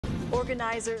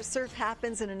Organizer Surf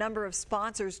Happens and a number of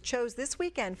sponsors chose this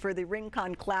weekend for the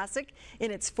Rincon Classic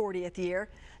in its 40th year.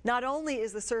 Not only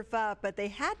is the surf up, but they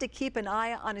had to keep an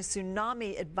eye on a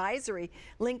tsunami advisory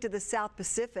linked to the South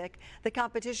Pacific. The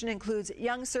competition includes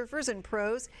young surfers and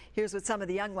pros. Here's what some of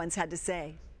the young ones had to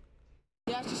say.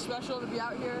 Yeah, it's just special to be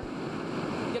out here,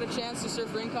 get a chance to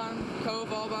surf Rincon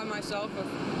Cove all by myself with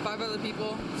 5 other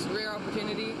people. It's a rare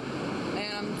opportunity,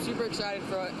 and I'm super excited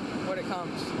for what it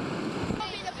comes.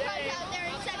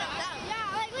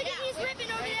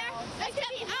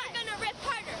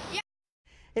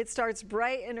 It starts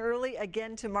bright and early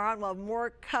again tomorrow, and we'll have more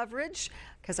coverage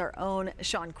because our own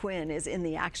Sean Quinn is in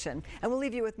the action. And we'll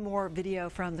leave you with more video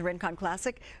from the Rincon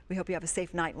Classic. We hope you have a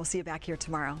safe night, and we'll see you back here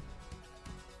tomorrow.